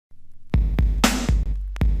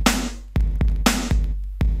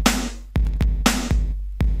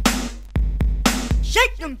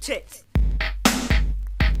them tits.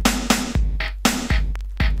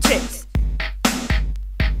 Tits.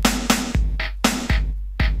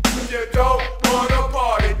 If you don't wanna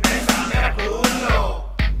party, next time that cool low.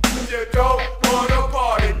 If you don't wanna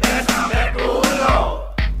party, next time that cool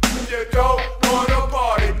low. If you don't wanna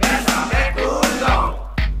party, next time that cool low.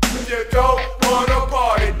 If you don't wanna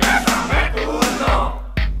party, next time that cool low.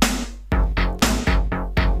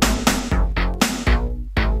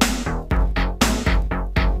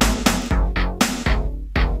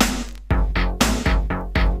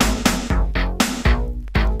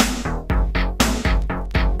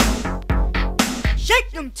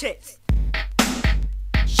 Shake them tits.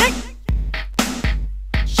 Shake.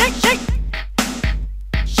 Shake, shake.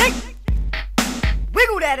 Shake.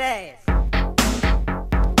 Wiggle that ass.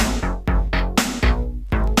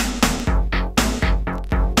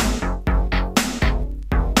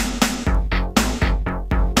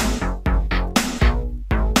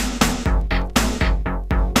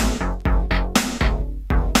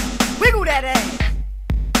 Wiggle that ass.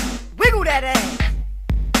 Wiggle that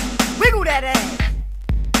ass. Wiggle that ass.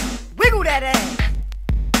 Wiggle that ass.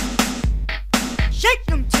 Shake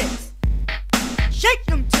them tits. Shake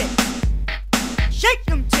them tits. Shake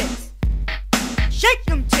them tits. Shake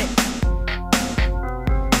them tits. Shake them tits.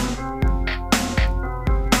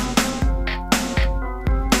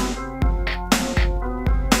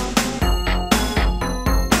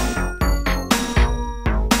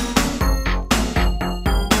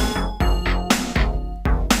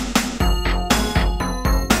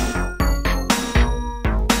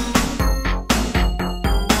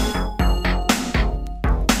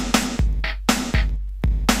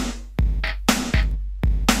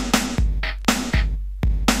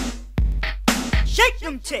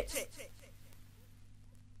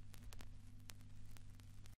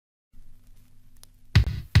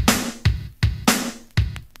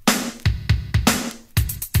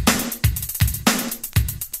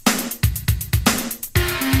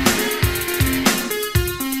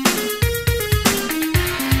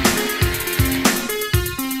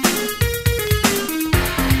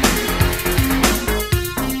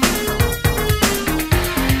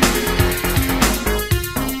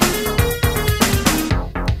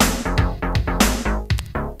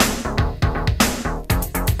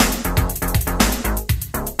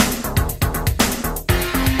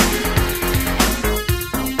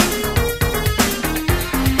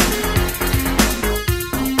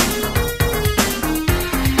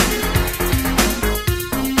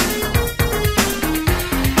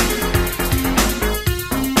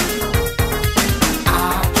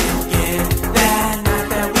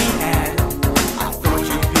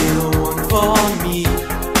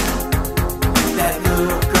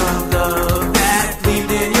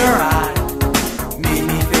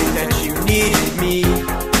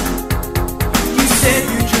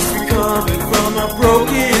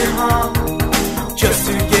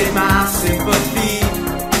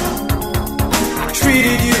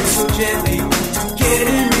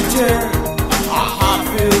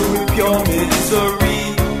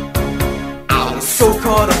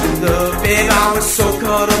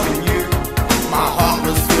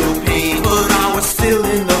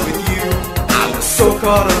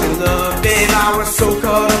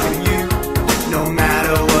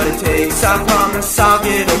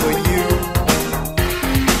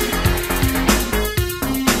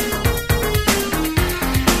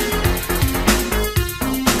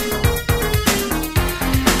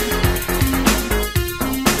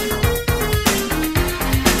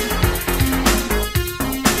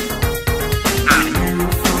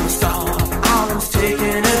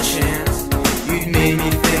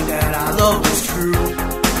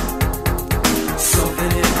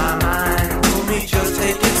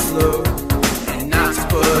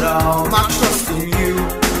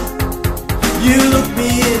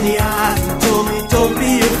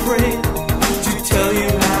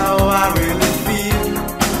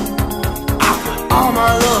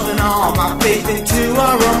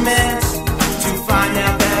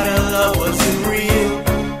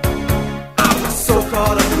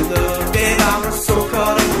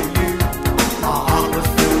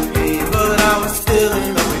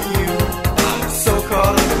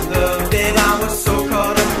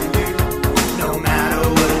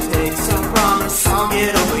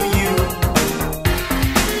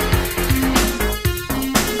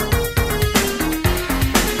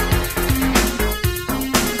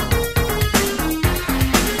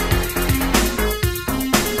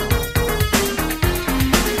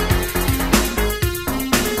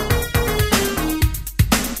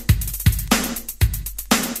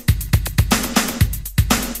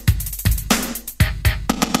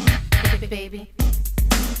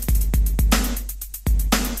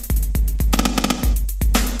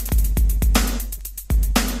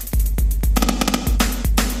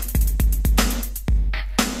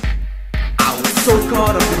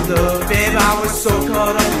 was so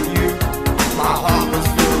caught up with you. My heart was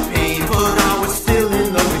full of pain, but I was still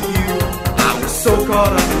in love with you. I was so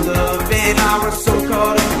caught up in love, babe, I was so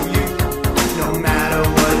caught up with you. No matter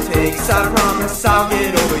what it takes, I promise I'll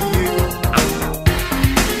get over you.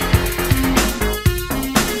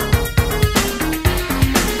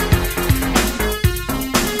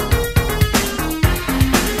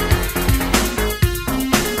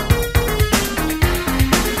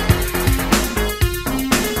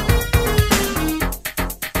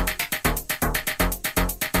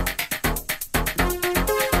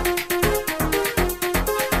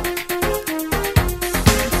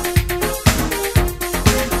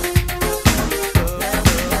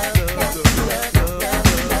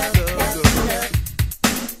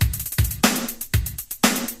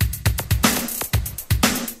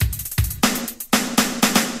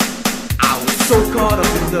 So caught up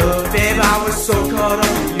in love, babe, I was so caught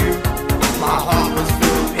up with you. My heart was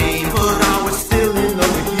full of pain, but I was still in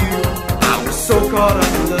love with you. I was so caught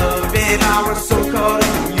up in love, babe, I was so caught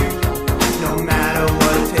up with you. No matter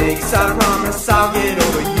what it takes, I promise I'll get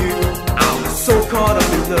over you. I was so caught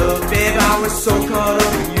up in love, babe, I was so caught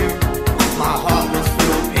up with you.